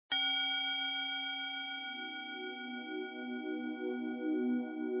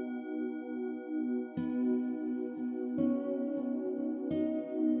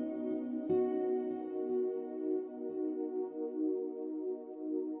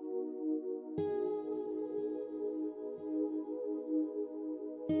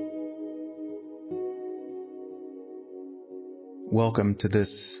Welcome to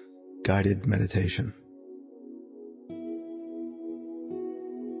this guided meditation.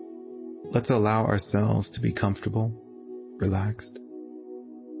 Let's allow ourselves to be comfortable, relaxed,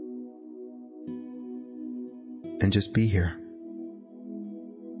 and just be here.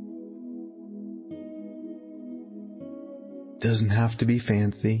 Doesn't have to be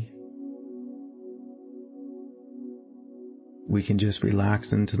fancy. We can just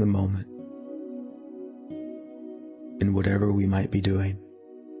relax into the moment in whatever we might be doing.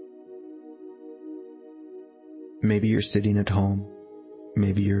 Maybe you're sitting at home.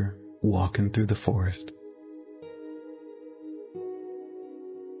 Maybe you're walking through the forest.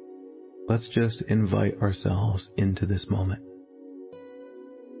 Let's just invite ourselves into this moment.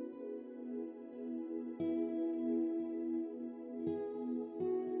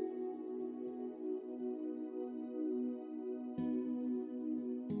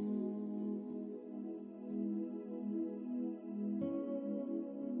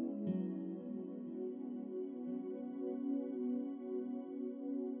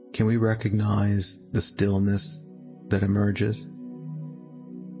 Can we recognize the stillness that emerges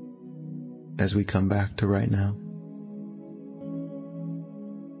as we come back to right now?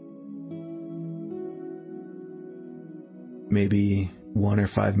 Maybe 1 or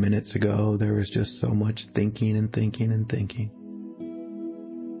 5 minutes ago, there was just so much thinking and thinking and thinking.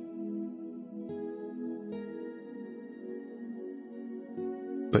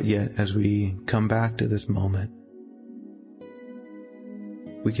 But yet, as we come back to this moment,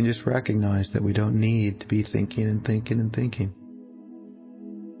 we can just recognize that we don't need to be thinking and thinking and thinking.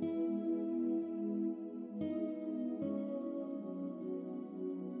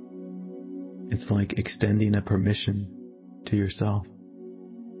 It's like extending a permission to yourself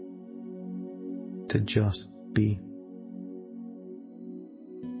to just be.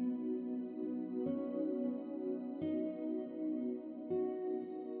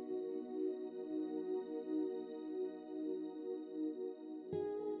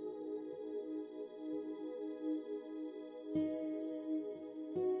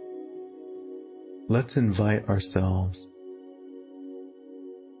 Let's invite ourselves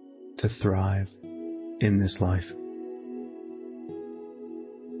to thrive in this life.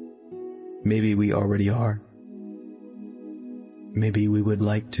 Maybe we already are. Maybe we would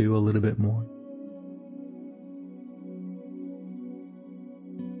like to a little bit more.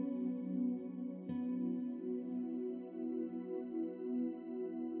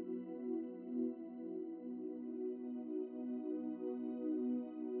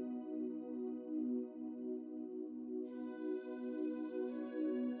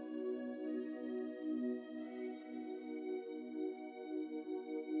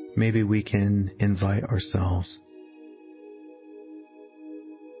 Maybe we can invite ourselves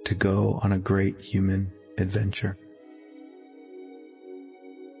to go on a great human adventure.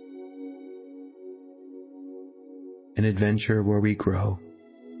 An adventure where we grow.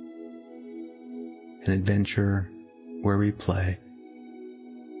 An adventure where we play.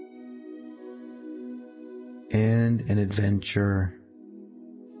 And an adventure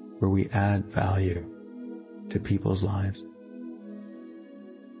where we add value to people's lives.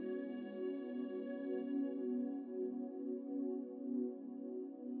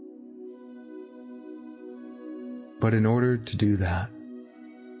 But in order to do that,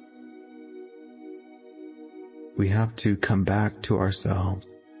 we have to come back to ourselves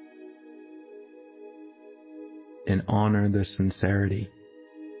and honor the sincerity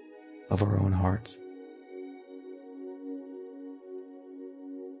of our own hearts.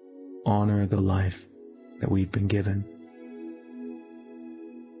 Honor the life that we've been given.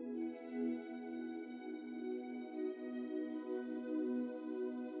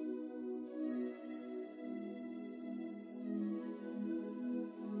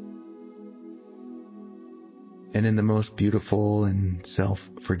 And in the most beautiful and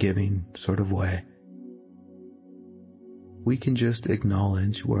self-forgiving sort of way, we can just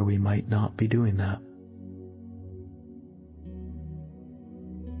acknowledge where we might not be doing that.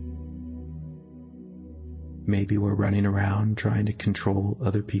 Maybe we're running around trying to control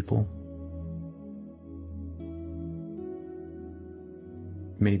other people.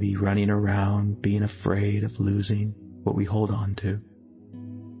 Maybe running around being afraid of losing what we hold on to.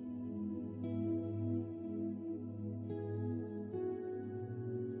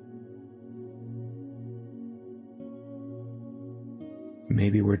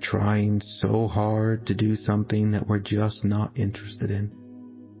 Maybe we're trying so hard to do something that we're just not interested in.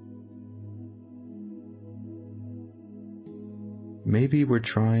 Maybe we're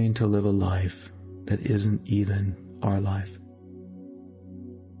trying to live a life that isn't even our life.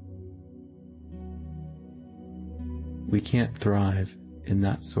 We can't thrive in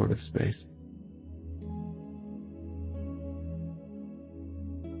that sort of space.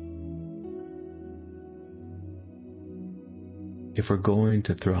 If we're going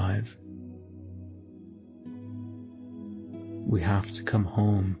to thrive, we have to come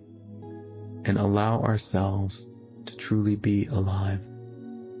home and allow ourselves to truly be alive,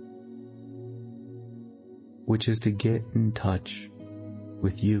 which is to get in touch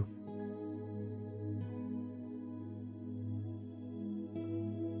with you.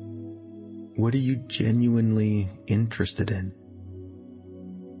 What are you genuinely interested in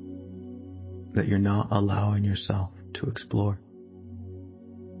that you're not allowing yourself to explore?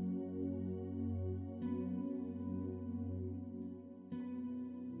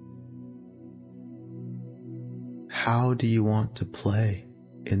 How do you want to play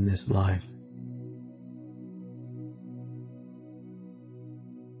in this life?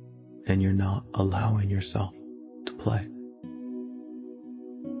 And you're not allowing yourself to play.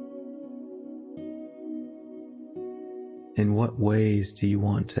 In what ways do you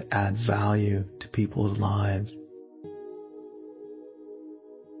want to add value to people's lives,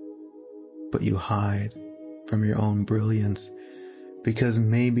 but you hide from your own brilliance because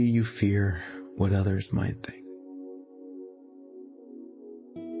maybe you fear what others might think?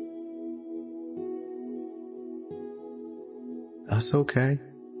 That's okay.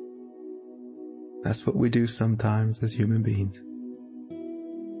 That's what we do sometimes as human beings.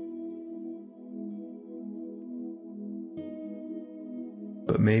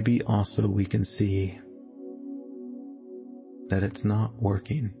 But maybe also we can see that it's not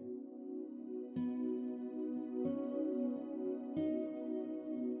working.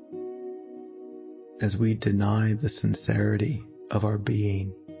 As we deny the sincerity of our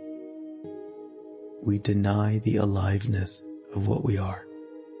being, we deny the aliveness of what we are.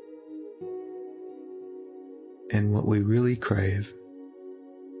 And what we really crave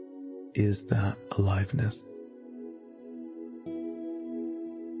is that aliveness.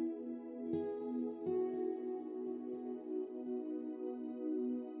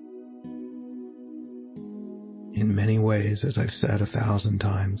 In many ways, as I've said 1,000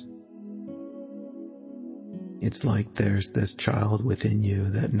 times, it's like there's this child within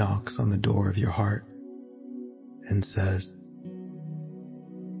you that knocks on the door of your heart and says,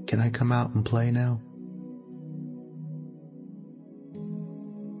 "Can I come out and play now?"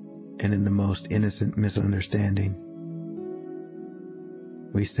 And in the most innocent misunderstanding,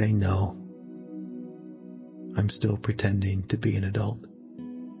 we say, "No, I'm still pretending to be an adult."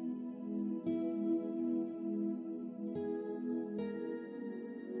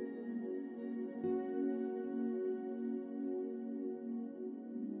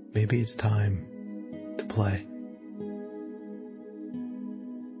 Maybe it's time to play.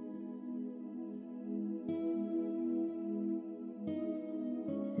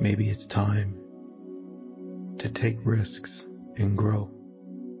 Maybe it's time to take risks and grow.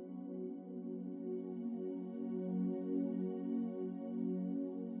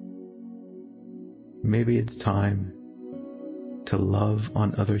 Maybe it's time to love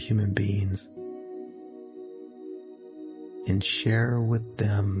on other human beings and share with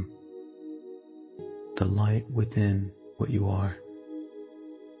them the light within what you are.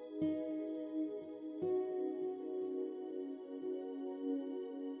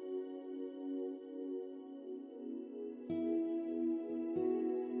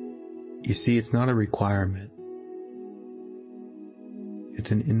 You see, it's not a requirement.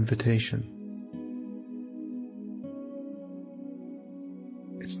 It's an invitation.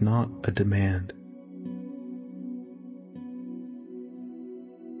 It's not a demand.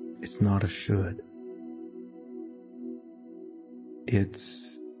 It's not a should.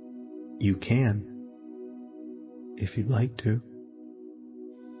 It's you can, if you'd like to.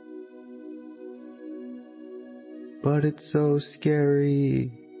 But it's so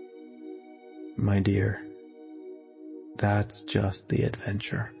scary. My dear, that's just the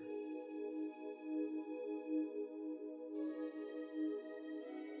adventure.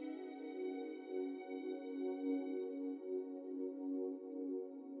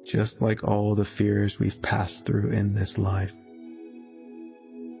 Just like all the fears we've passed through in this life.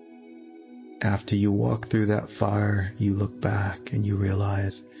 After you walk through that fire, you look back and you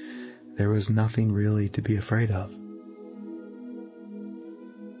realize there was nothing really to be afraid of.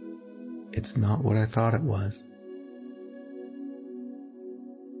 It's not what I thought it was.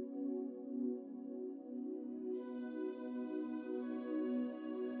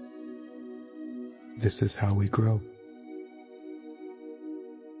 This is how we grow.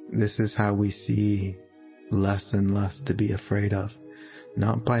 This is how we see less and less to be afraid of,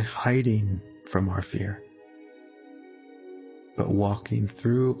 not by hiding from our fear, but walking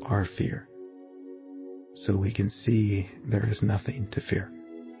through our fear so we can see there is nothing to fear.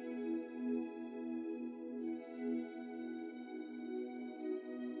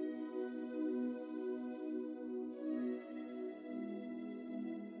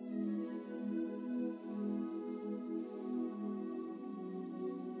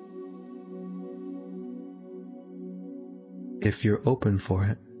 If you're open for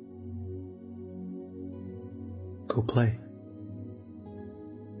it, go play.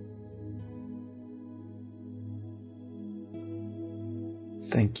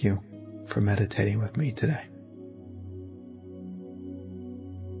 Thank you for meditating with me today.